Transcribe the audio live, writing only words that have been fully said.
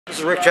This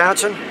is Rick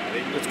Johnson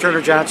with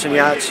Turner Johnson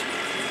Yachts.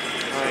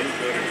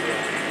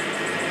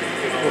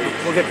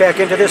 We'll get back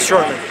into this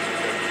shortly.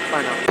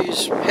 Bye now.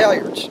 These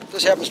halyards.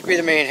 This happens to be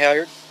the main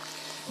halyard,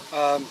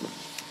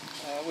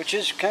 which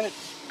is kind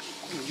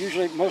of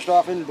usually most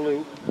often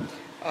blue.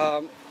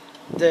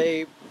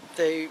 They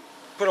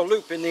put a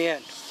loop in the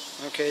end.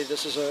 Okay,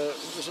 this is a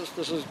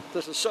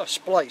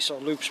splice, a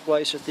loop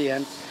splice at the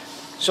end.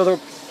 So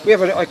we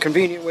have a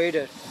convenient way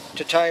to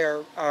tie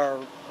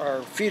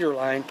our feeder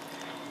line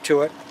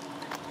to it,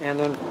 and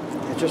then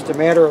it's just a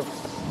matter of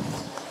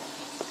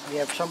we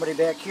have somebody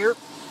back here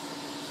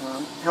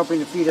helping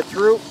to feed it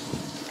through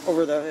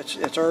over the.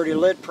 It's already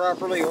lit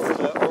properly over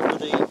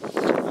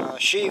the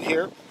sheave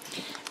here,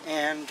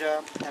 and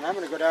I'm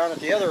going to go down at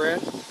the other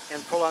end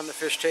and pull on the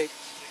fish tape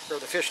or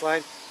the fish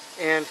line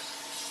and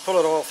pull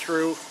it all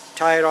through,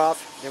 tie it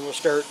off, and we'll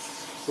start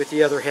with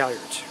the other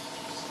halyards.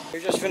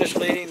 We just finished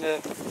leading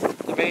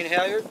the main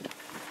halyard.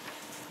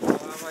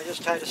 I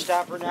just tied a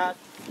stopper knot.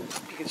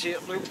 You can see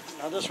it loop.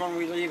 Now this one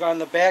we leave on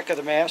the back of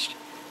the mast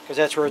because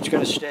that's where it's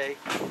going to stay.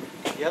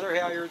 The other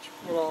halyards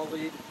will all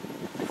lead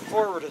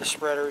forward of the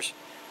spreaders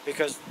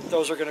because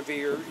those are going to be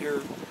your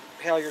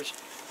halyards.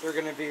 That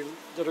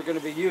are going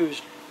to be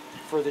used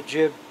for the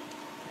jib,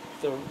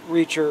 the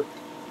reacher,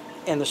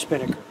 and the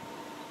spinnaker.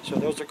 So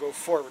those will go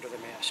forward of the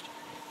mast.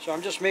 So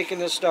I'm just making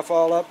this stuff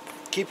all up,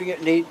 keeping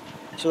it neat,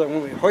 so that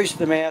when we hoist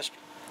the mast,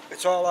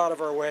 it's all out of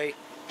our way,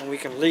 and we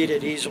can lead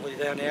it easily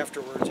then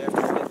afterwards,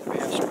 after we get the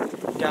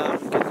mast down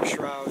and get the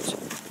shrouds,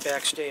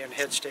 backstay, and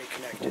headstay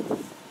connected.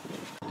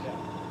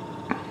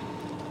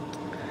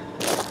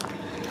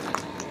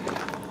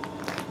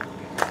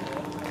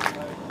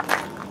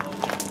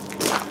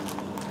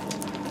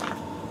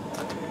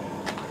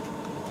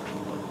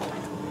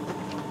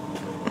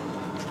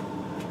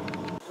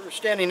 We're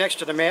standing next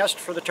to the mast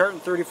for the Tartan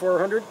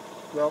 3400,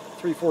 well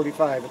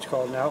 345 it's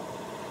called now.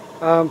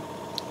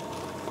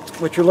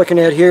 What you're looking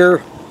at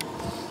here,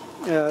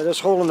 this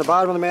hole in the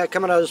bottom of the mast,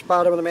 coming out of this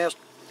bottom of the mast,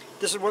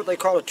 this is what they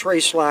call a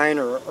trace line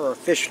or a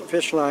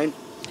fish line,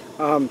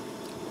 and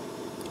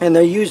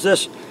they use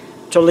this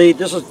to lead.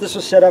 This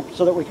is set up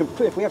so that we can,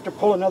 if we have to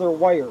pull another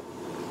wire,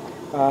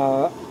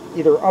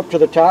 either up to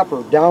the top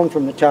or down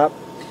from the top,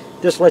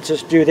 this lets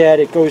us do that.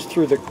 It goes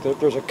through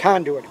there's a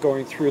conduit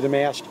going through the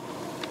mast,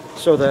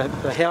 so the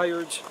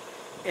halyards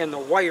and the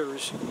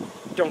wires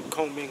don't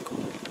commingle.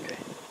 Okay.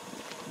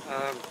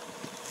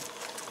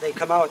 They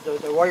come out.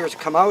 The wires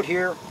come out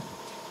here.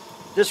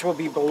 This will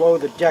be below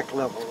the deck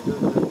level.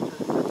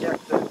 The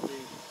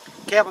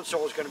cabin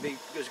sole is going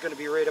to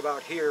be right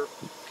about here.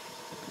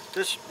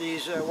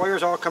 These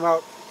wires all come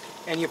out,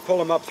 and you pull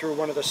them up through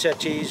one of the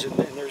settees, and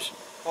there's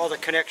all the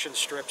connection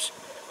strips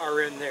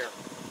are in there.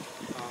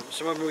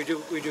 Some of them we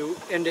do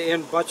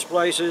end-to-end butt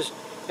splices,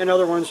 and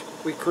other ones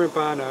we crimp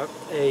on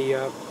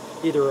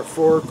either a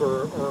fork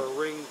or a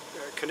ring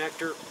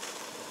connector.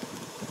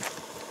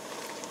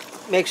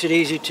 Makes it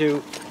easy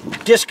to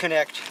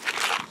disconnect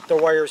the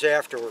wires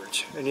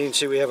afterwards, and you can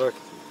see we have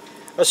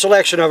a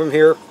selection of them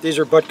here. These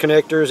are butt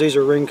connectors, these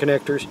are ring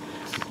connectors,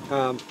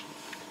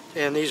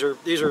 and these are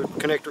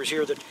connectors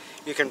here that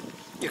you can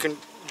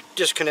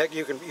disconnect.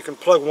 You can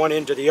plug one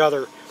into the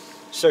other,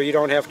 so you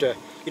don't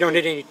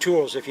need any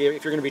tools if you're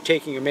going to be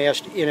taking a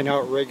mast in and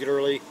out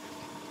regularly.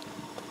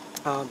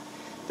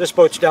 This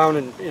boat's down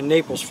in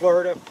Naples,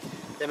 Florida.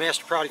 The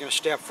mast is probably going to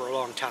stay up for a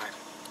long time,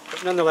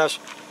 but nonetheless,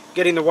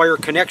 getting the wire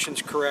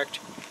connections correct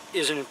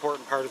is an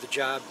important part of the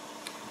job.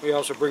 We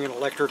also bring an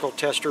electrical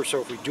tester,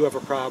 so if we do have a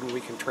problem,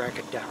 we can track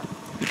it down.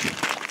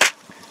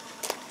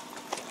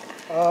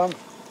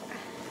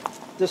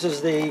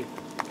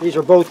 These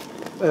are both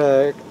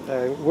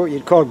what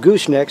you'd call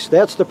goosenecks.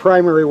 That's the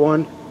primary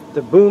one.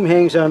 The boom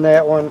hangs on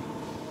that one.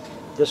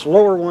 This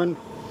lower one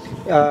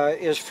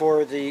is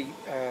for the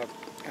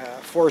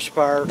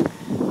 4-spar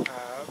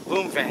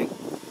boom vang.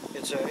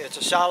 It's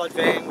a solid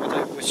vang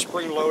with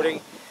spring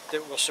loading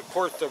that will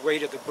support the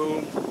weight of the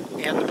boom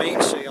and the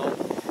mainsail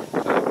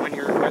when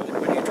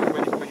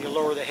you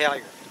lower the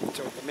halyard.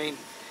 So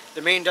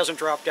the main doesn't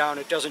drop down.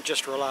 It doesn't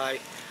just rely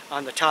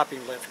on the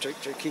topping lift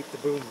to keep the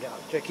boom down,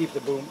 to keep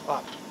the boom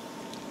up.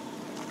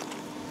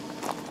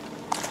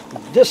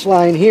 This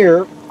line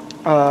here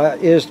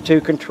is to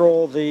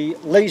control the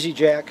lazy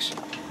jacks.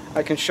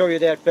 I can show you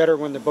that better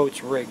when the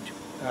boat's rigged.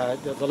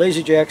 The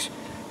lazy jacks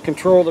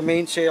control the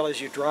mainsail as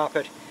you drop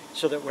it,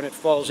 so that when it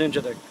falls into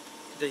the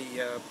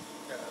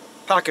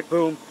pocket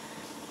boom,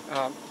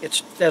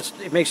 it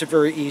makes it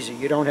very easy.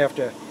 You don't have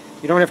to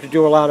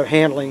do a lot of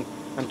handling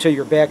until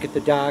you're back at the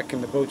dock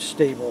and the boat's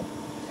stable.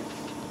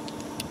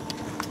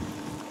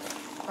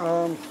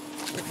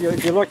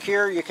 If you look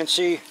here, you can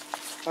see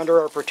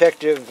under our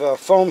protective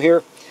foam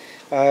here,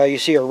 you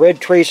see a red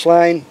trace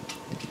line,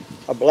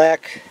 a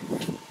black,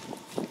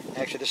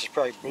 actually this is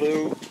probably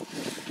blue,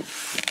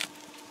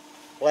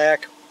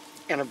 black,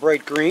 and a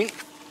bright green.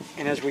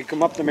 And as we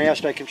come up the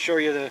mast, I can show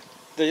you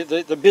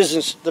the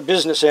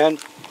business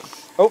end.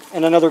 Oh,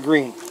 and another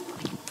green.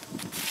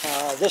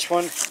 This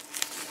one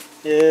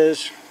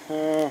is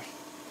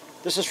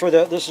this is for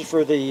the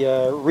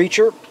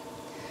reacher.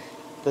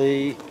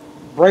 The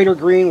brighter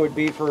green would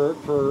be for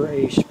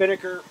a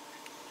spinnaker,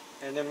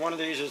 and then one of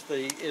these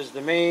is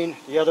the main.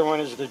 The other one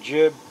is the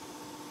jib.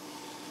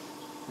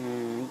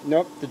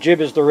 Nope, the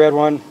jib is the red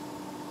one.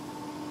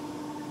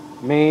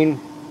 Main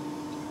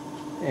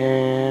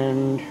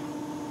and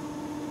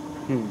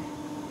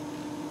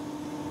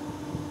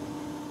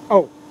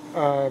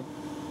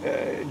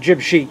jib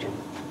sheet.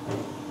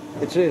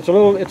 It's a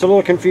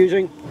little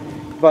confusing,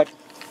 but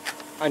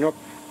I know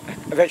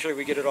eventually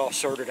we get it all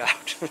sorted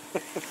out.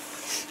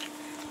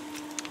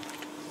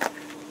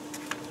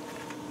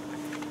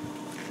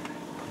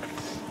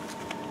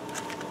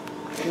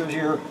 Here's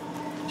your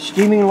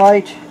steaming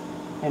light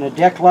and a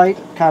deck light,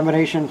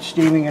 combination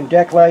steaming and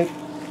deck light.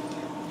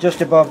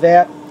 Just above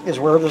that is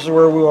where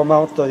we will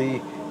mount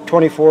the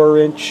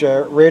 24-inch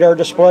radar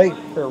display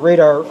or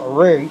radar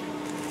array.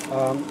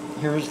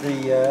 Here's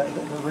the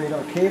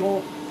radar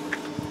cable.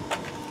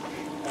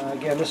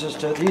 Again,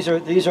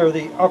 these are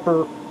the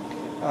upper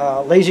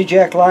lazy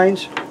jack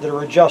lines that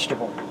are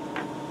adjustable.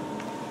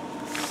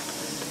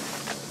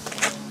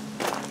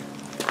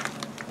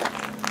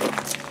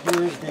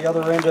 Here's the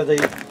other end of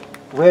the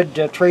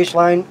red trace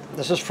line.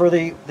 This is for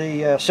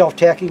the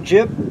self-tacking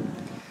jib.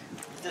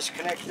 This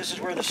is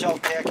where the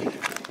self-tacking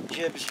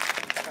jib's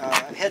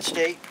head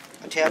stay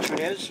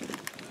attachment is.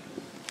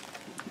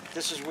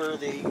 This is where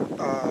the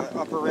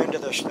upper end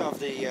of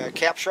the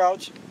cap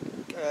shrouds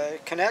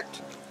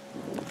connect.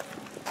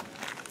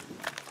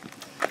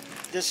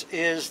 This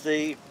is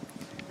the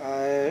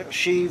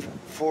sheave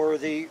for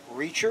the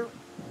reacher.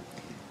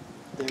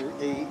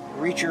 The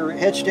reacher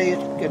head stay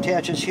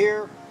attaches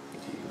here,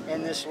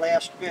 and this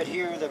last bit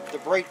here, the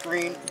bright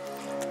green.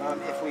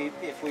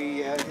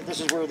 This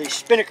is where the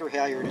spinnaker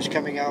halyard is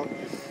coming out,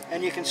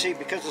 and you can see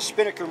because the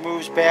spinnaker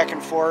moves back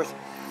and forth,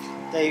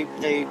 they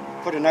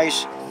put a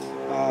nice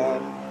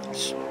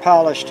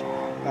polished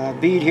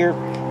bead here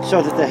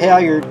so that the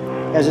halyard,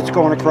 as it's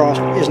going across,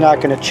 is not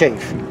going to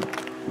chafe.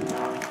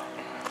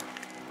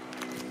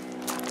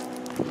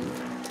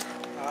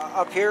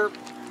 Up here,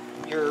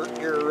 your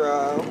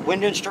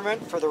wind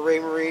instrument for the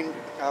Raymarine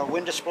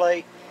wind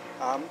display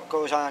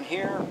goes on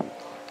here.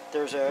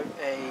 There's a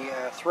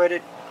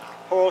threaded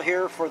hole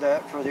here for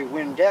the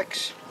wind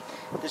decks.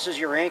 This is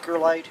your anchor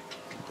light.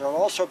 There'll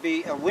also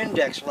be a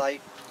Windex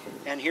light,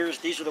 and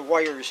these are the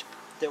wires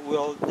that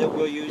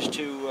we'll use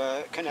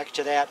to connect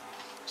to that,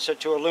 so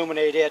to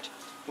illuminate it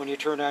when you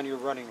turn on your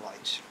running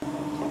lights.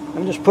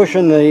 I'm just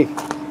pushing the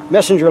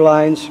messenger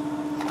lines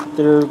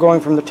that are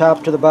going from the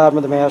top to the bottom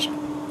of the mast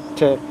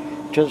so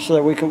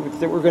that we're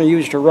going to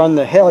use to run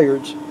the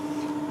halyards,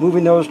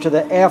 moving those to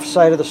the aft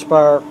side of the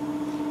spar,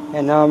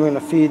 and now I'm going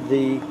to feed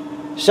the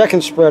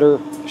second spreader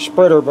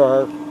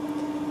bar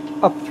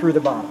up through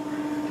the bottom.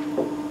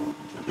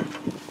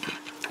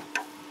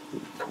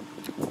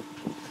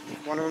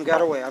 One of them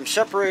got away. I'm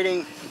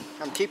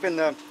keeping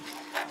the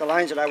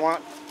lines that I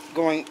want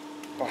going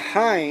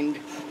behind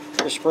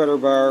the spreader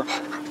bar,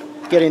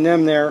 getting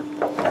them there,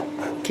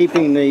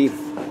 keeping the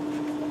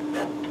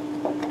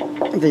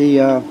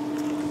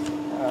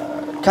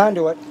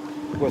conduit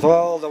with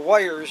all the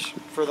wires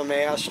for the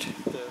mast,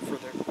 for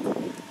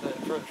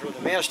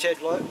the masthead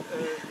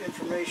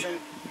information.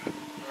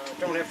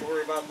 Don't have to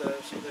worry about the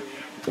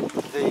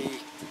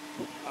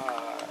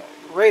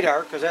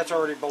radar, because that's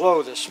already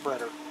below this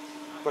spreader.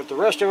 But the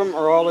rest of them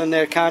are all in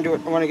that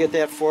conduit. I want to get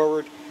that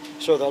forward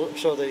so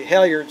the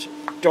halyards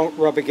don't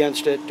rub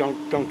against it,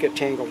 don't get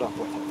tangled up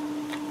with it.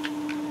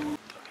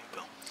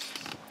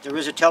 There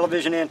is a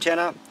television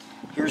antenna.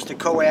 Here's the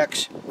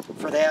coax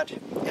for that,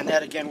 and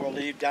that again will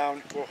lead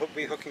down. We'll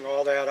be hooking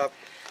all that up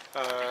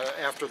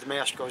after the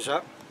mast goes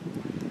up.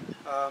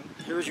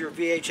 Here's your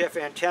VHF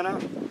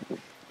antenna.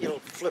 It'll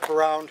flip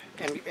around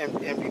and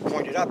be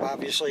pointed up,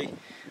 obviously,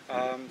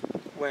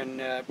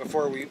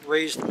 before we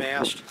raise the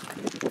mast.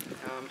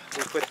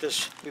 We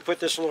put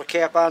this little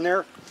cap on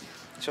there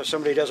so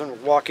somebody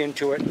doesn't walk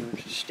into it and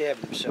stab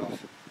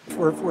himself.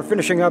 We're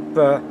finishing up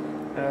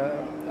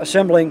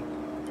assembling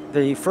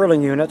the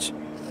furling units,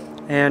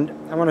 and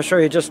I want to show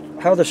you just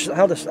how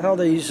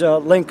these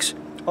links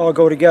all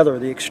go together.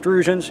 The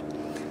extrusions,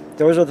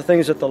 those are the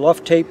things that the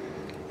luff tape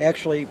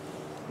actually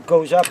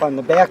goes up on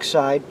the back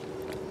side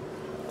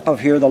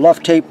of here. The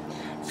luff tape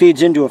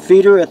feeds into a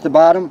feeder at the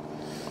bottom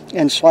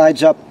and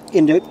slides up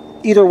into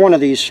either one of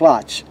these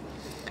slots.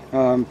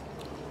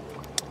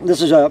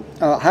 This is a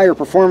higher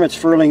performance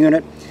furling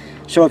unit,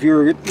 so if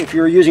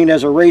you're using it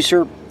as a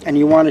racer and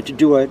you wanted to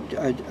do a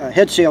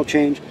head sail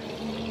change,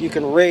 you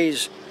can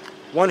raise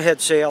one head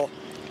sail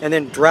and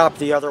then drop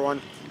the other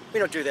one. We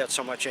don't do that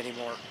so much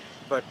anymore,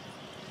 but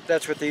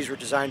that's what these were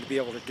designed to be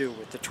able to do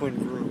with the twin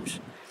grooves.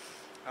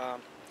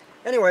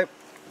 Anyway,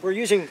 we're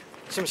using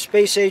some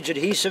space age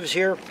adhesives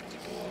here.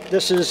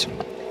 This is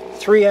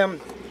 3M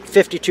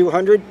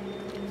 5200.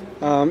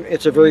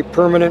 It's a very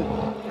permanent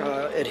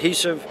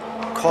adhesive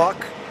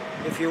caulk,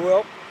 if you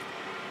will.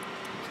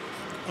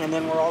 And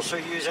then we're also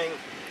using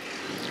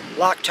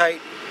Loctite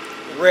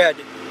Red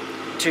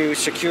to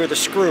secure the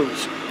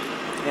screws.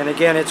 And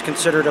again, it's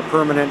considered a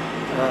permanent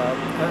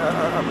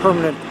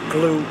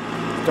glue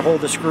to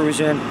hold the screws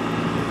in.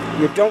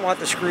 You don't want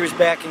the screws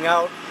backing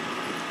out.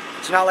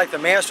 It's not like the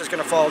mast is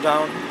going to fall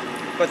down,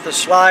 but the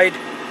slide,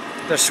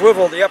 the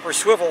swivel, the upper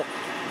swivel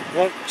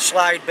won't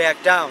slide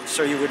back down,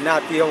 so you would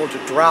not be able to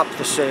drop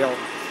the sail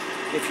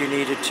if you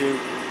needed to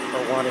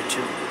or wanted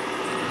to.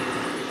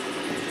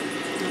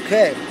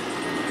 Okay,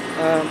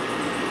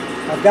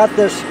 I've got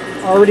this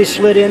already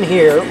slid in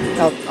here.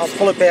 I'll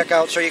pull it back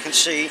out so you can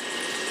see.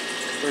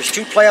 There's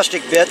two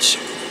plastic bits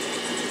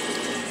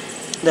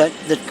that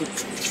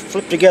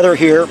flip together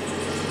here.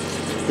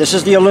 This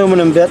is the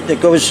aluminum bit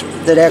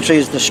that actually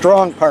is the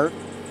strong part.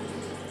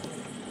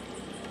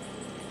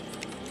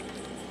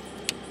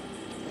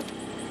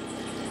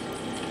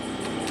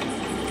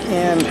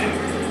 And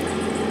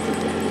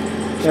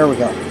there we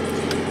go.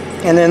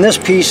 And then this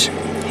piece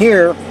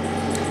here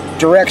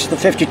directs the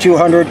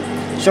 5200,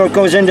 so it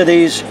goes into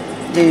these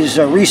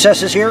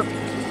recesses here,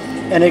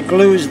 and it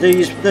glues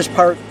this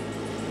part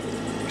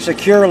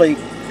securely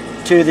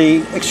to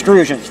the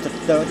extrusions,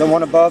 the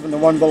one above and the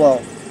one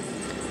below.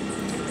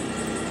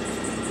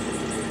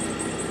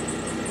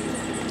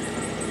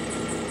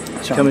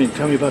 So,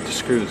 tell me about the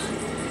screws.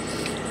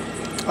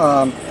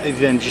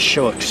 Then just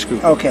show a screw.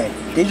 Okay,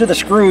 these are the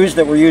screws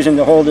that we're using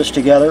to hold this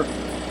together.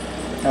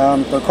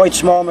 They're quite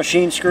small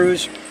machine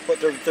screws, but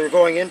they're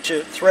going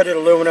into threaded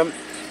aluminum.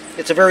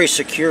 It's a very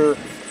secure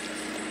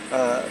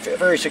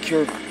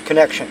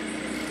connection.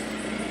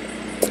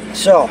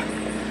 So,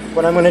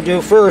 what I'm going to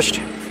do first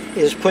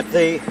is put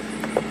the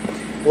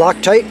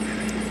Loctite,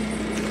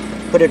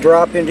 put a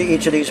drop into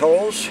each of these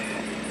holes.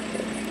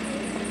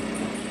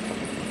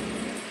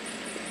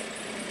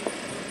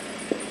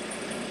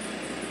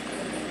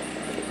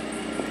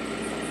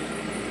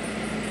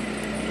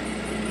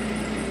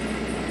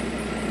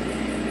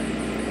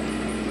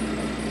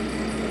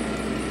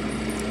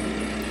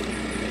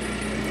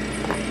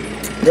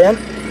 Then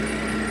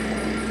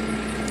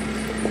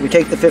we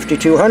take the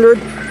 5200,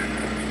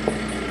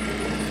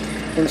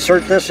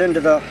 insert this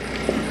into the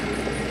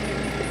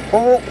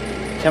hole.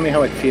 Tell me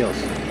how it feels.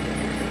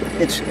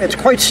 It's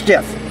quite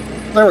stiff.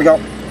 There we go.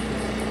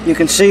 You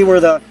can see where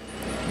the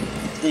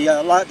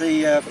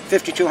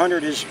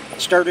 5200 is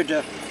started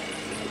to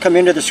come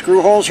into the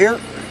screw holes here.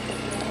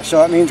 So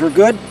that means we're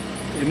good.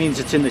 It means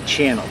it's in the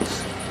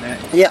channels.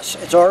 Yes,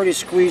 it's already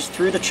squeezed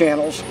through the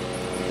channels.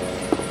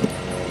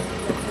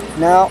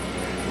 Now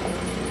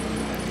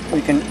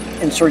we can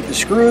insert the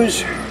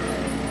screws.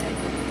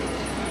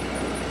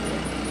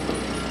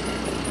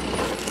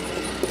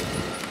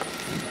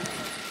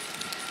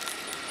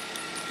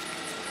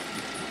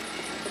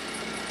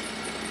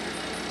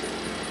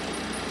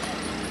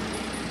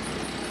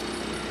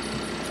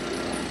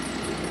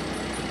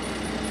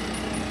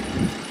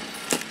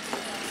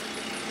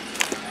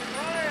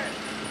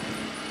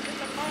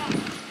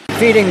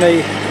 Feeding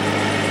the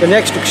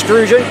next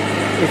extrusion,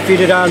 we feed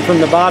it on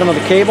from the bottom of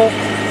the cable.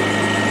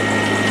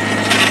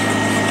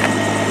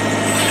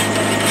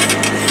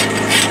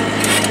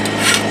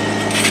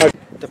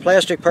 The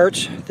plastic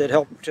parts that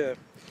help to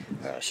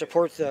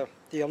support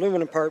the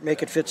aluminum part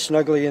make it fit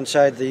snugly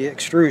inside the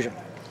extrusion.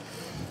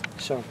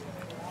 So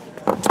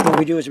what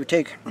we do is we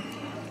take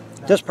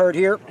this part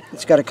here.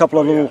 It's got a couple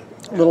of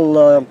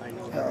little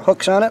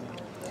hooks on it.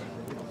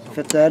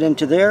 Fit that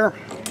into there.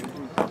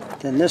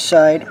 Then this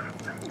side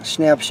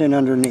snaps in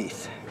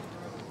underneath.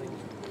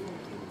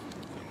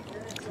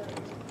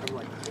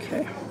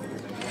 Okay.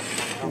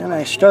 And then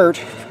I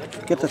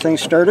get the thing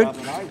started.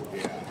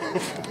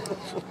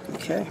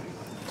 Okay.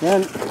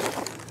 Then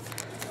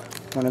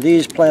one of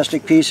these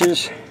plastic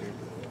pieces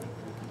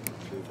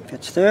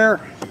fits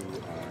there.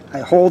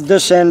 I hold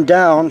this end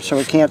down so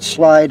it can't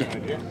slide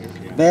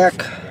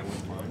back.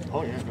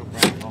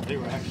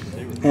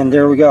 And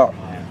there we go.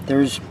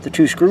 There's the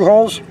two screw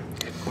holes.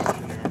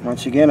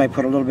 Once again, I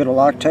put a little bit of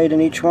Loctite in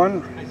each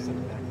one.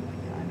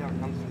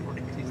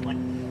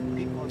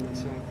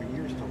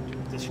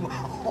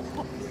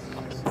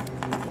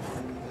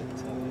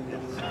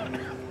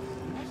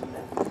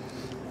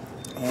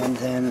 And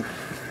then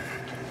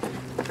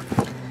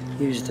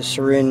use the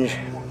syringe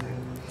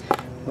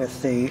with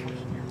the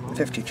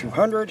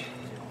 5200.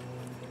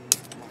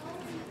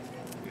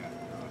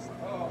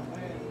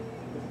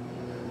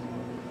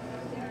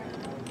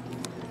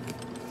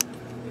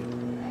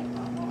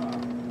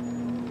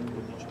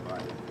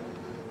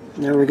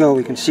 There we go.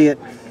 We can see it.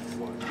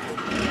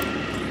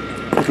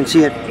 You can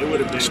see it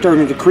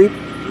starting to creep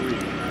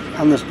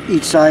on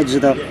each side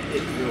of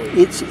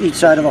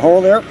the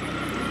hole there.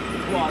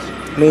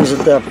 It means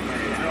that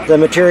the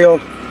material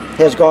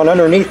has gone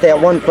underneath that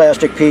one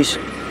plastic piece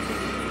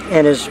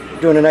and is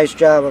doing a nice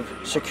job of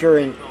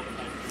securing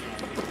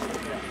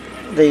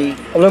the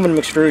aluminum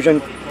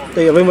extrusion,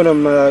 the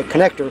aluminum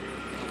connector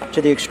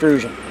to the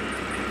extrusion.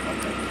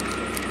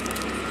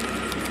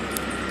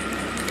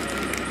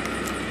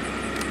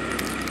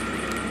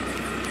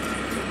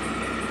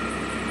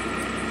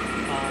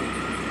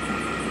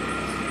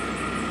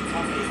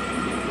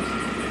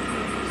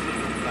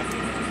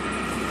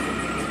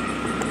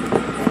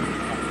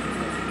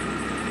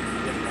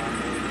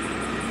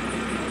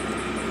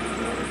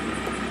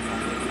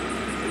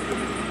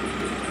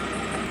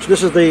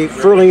 this is the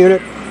furling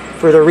unit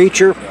for the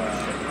reacher.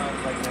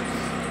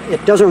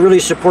 It doesn't really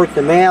support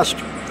the mast.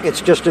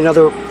 It's just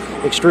another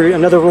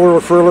roller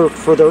furler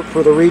for the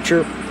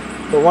reacher.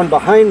 The one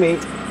behind me,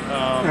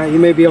 you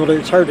may be able to.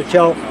 It's hard to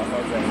tell,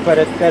 but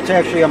that's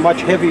actually a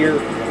much heavier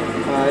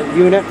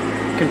unit.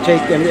 Can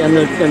take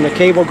and the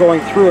cable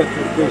going through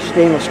it. The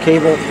stainless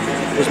cable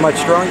is much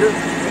stronger,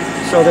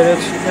 so that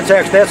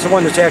that's the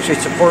one that's actually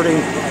supporting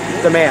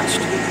the mast,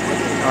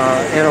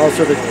 and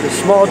also the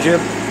small jib,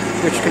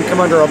 which can come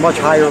under a much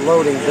higher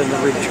loading than the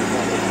reacher.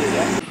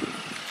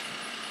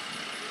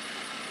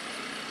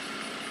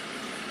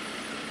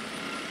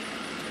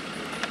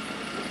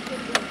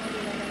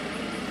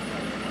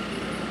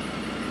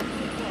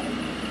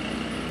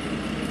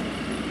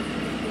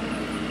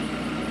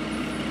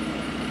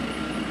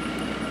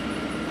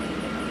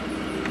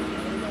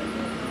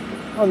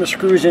 On the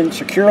screws in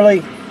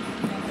securely.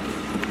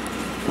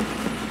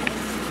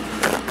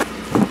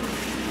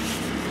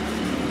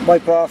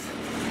 Wipe off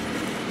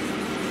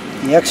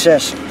the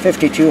excess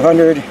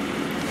 5200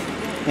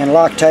 and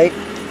Loctite.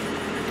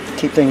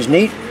 Keep things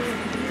neat.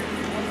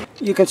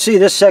 You can see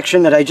this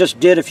section that I just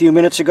did a few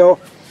minutes ago.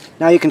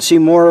 Now you can see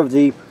more of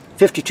the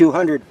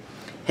 5200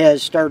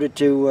 has started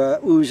to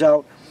ooze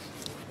out.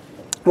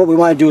 What we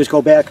want to do is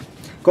go back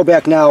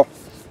now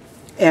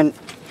and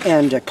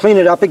clean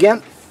it up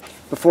again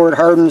before it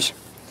hardens.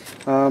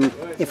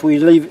 If we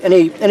leave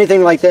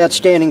anything like that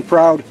standing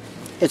proud,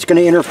 it's going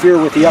to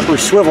interfere with the upper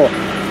swivel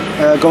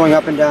going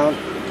up and down.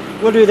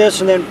 We'll do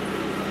this, and then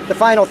the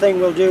final thing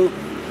we'll do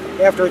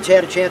after it's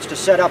had a chance to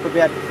set up a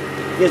bit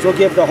is we'll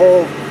give the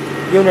whole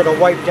unit a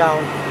wipe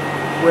down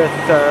with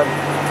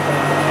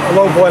a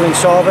low boiling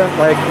solvent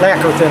like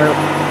lacquer thinner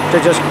to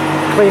just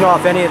clean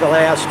off any of the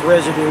last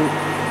residue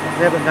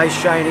and have a nice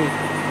shiny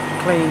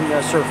clean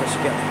surface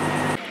again.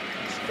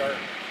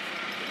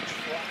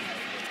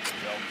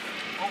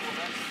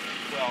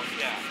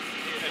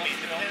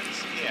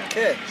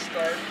 Okay.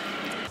 Start.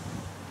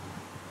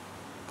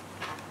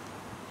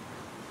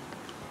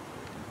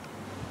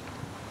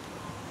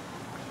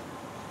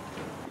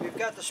 We've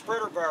got the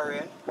spreader bar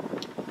in.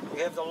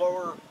 We have the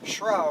lower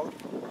shroud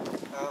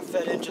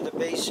fed into the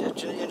base,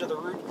 into the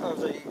root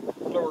of the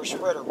lower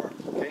spreader bar.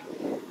 Okay.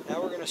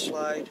 Now we're going to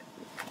slide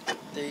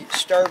the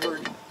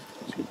starboard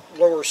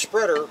lower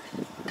spreader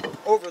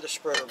over the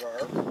spreader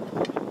bar.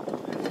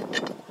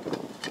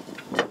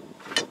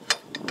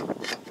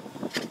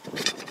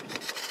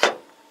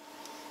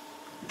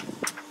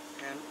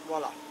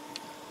 Voila.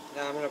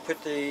 Now I'm going to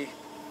put the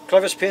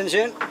clevis pins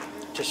in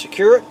to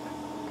secure it.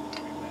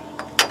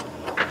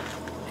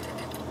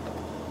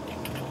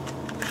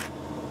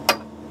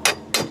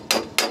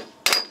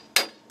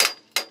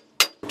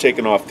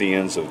 Taking off the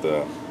ends of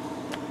the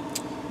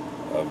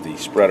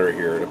spreader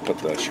here to put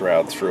the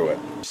shroud through it.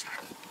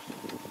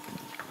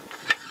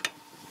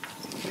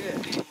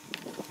 Good.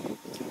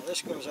 Now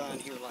this goes on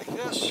here like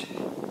this.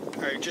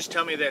 All right, just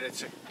tell me that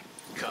it's a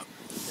cup.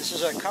 This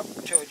is a cup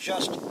to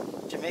adjust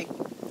to make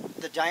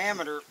the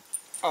diameter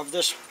of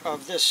this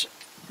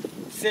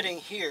fitting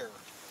here,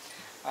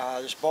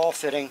 this ball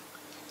fitting,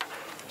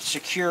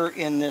 secure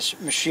in this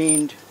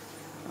machined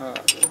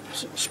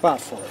spot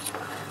for it.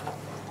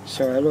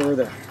 So I lower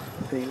the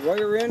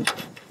wire in,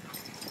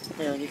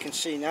 and you can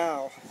see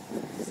now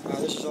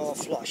this is all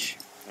flush.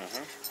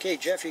 Okay,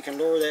 Jeff, you can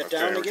lower that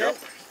down again.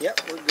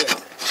 Yep, we're good.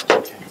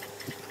 Okay.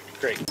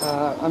 Great.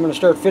 I'm going to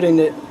start fitting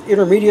the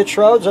intermediate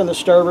shrouds on the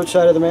starboard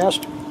side of the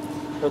mast,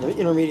 or the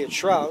intermediate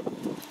shroud.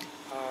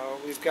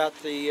 We've got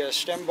the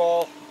stem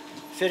ball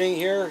fitting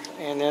here,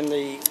 and then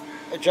the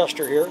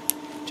adjuster here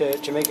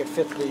to make it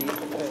fit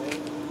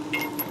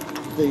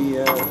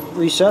the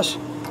recess.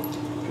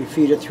 We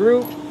feed it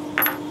through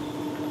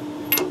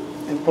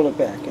and pull it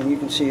back, and you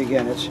can see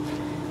again it's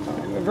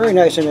very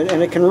nice, and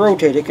it can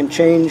rotate, it can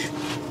change,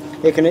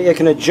 it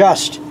can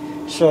adjust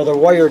so the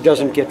wire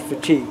doesn't get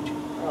fatigued.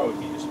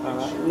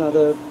 Now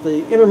the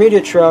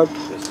intermediate shroud,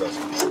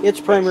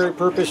 its primary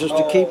purpose is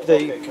to keep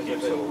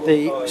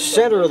the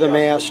center of the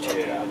mast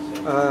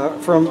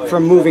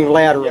from moving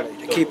laterally,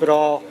 to keep it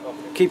all,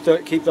 keep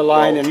the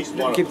line and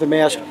keep the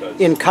mast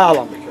in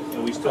column,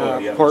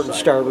 port and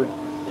starboard.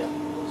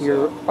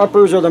 Your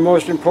uppers are the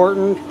most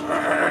important,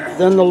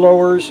 then the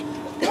lowers,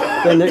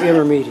 then the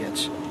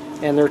intermediates,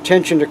 and they're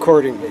tensioned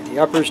accordingly. The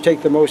uppers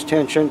take the most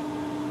tension,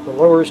 the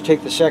lowers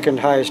take the second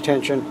highest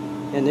tension,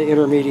 and the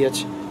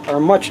intermediates are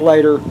much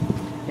lighter.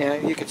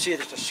 And you can see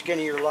it's a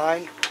skinnier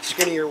line,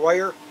 skinnier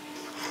wire,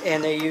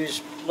 and they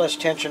use less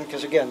tension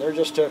because, again, they're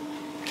just to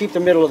keep the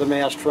middle of the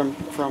mast from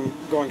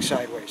going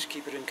sideways,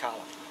 keep it in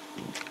column.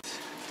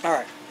 All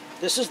right,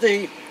 this is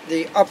the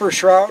upper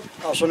shroud,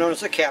 also known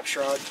as the cap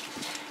shroud.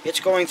 It's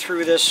going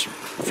through this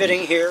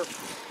fitting here.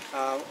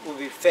 We'll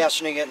be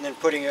fastening it and then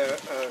putting a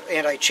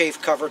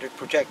anti-chafe cover to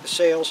protect the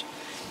sails.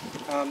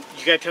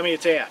 You gotta tell me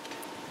it's aft.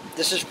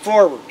 This is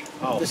forward.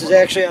 Oh, this is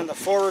actually on the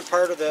forward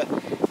part of the,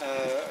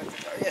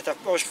 at the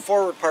most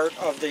forward part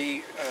of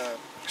the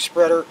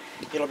spreader.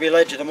 It'll be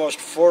led to the most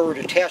forward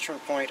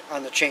attachment point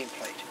on the chain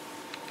plate.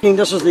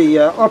 This is the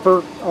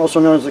upper, also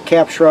known as the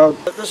cap shroud.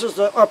 This is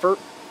the upper.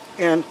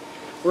 and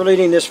we're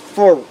leading this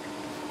forward.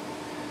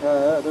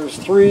 There's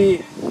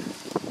three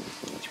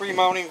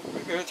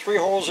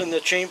holes in the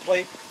chain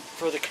plate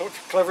for the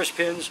clevis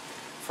pins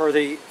for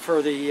the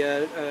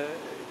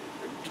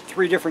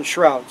three different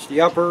shrouds: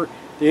 the upper,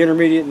 the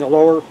intermediate, and the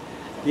lower.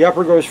 The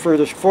upper goes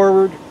furthest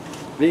forward,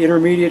 the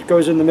intermediate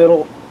goes in the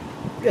middle,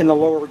 and the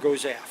lower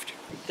goes aft.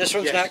 This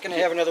one's not going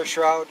to have another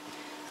shroud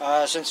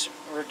since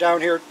we're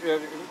down here.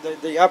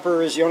 The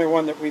upper is the only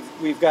one that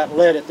we've got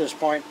lead at this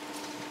point.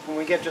 When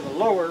we get to the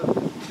lower,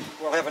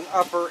 we'll have an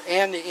upper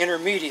and the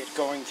intermediate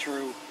going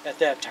through at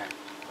that time.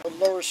 The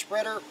lower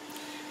spreader,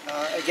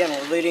 again,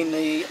 we're leading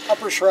the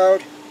upper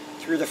shroud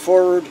through the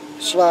forward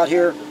slot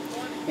here,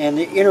 and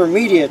the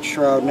intermediate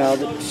shroud now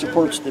that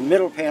supports the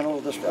middle panel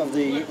of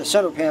the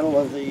center panel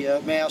of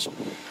the mast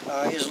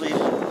is leading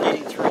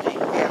through the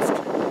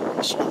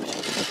aft slot.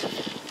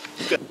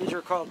 These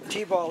are called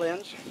T-ball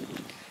ends,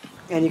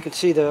 and you can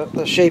see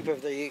the shape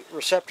of the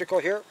receptacle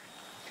here,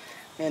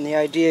 and the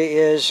idea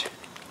is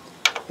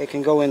it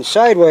can go in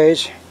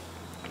sideways.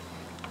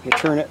 You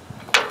turn it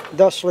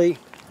thusly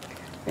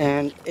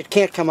and it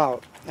can't come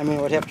out. I mean,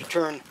 it would have to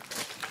turn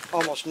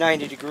almost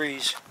 90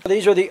 degrees.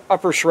 These are the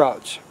upper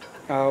shrouds.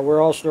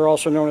 They're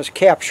also known as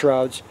cap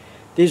shrouds.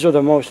 These are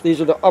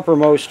the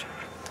uppermost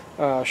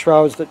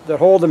shrouds that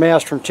hold the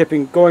mast from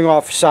tipping, going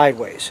off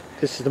sideways.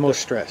 This is the most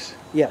stress.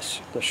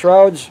 Yes, the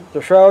shrouds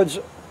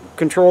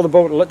control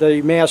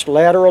the mast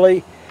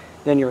laterally.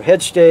 Then your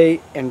head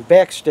stay and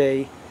back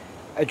stay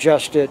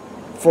adjust it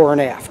fore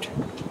and aft.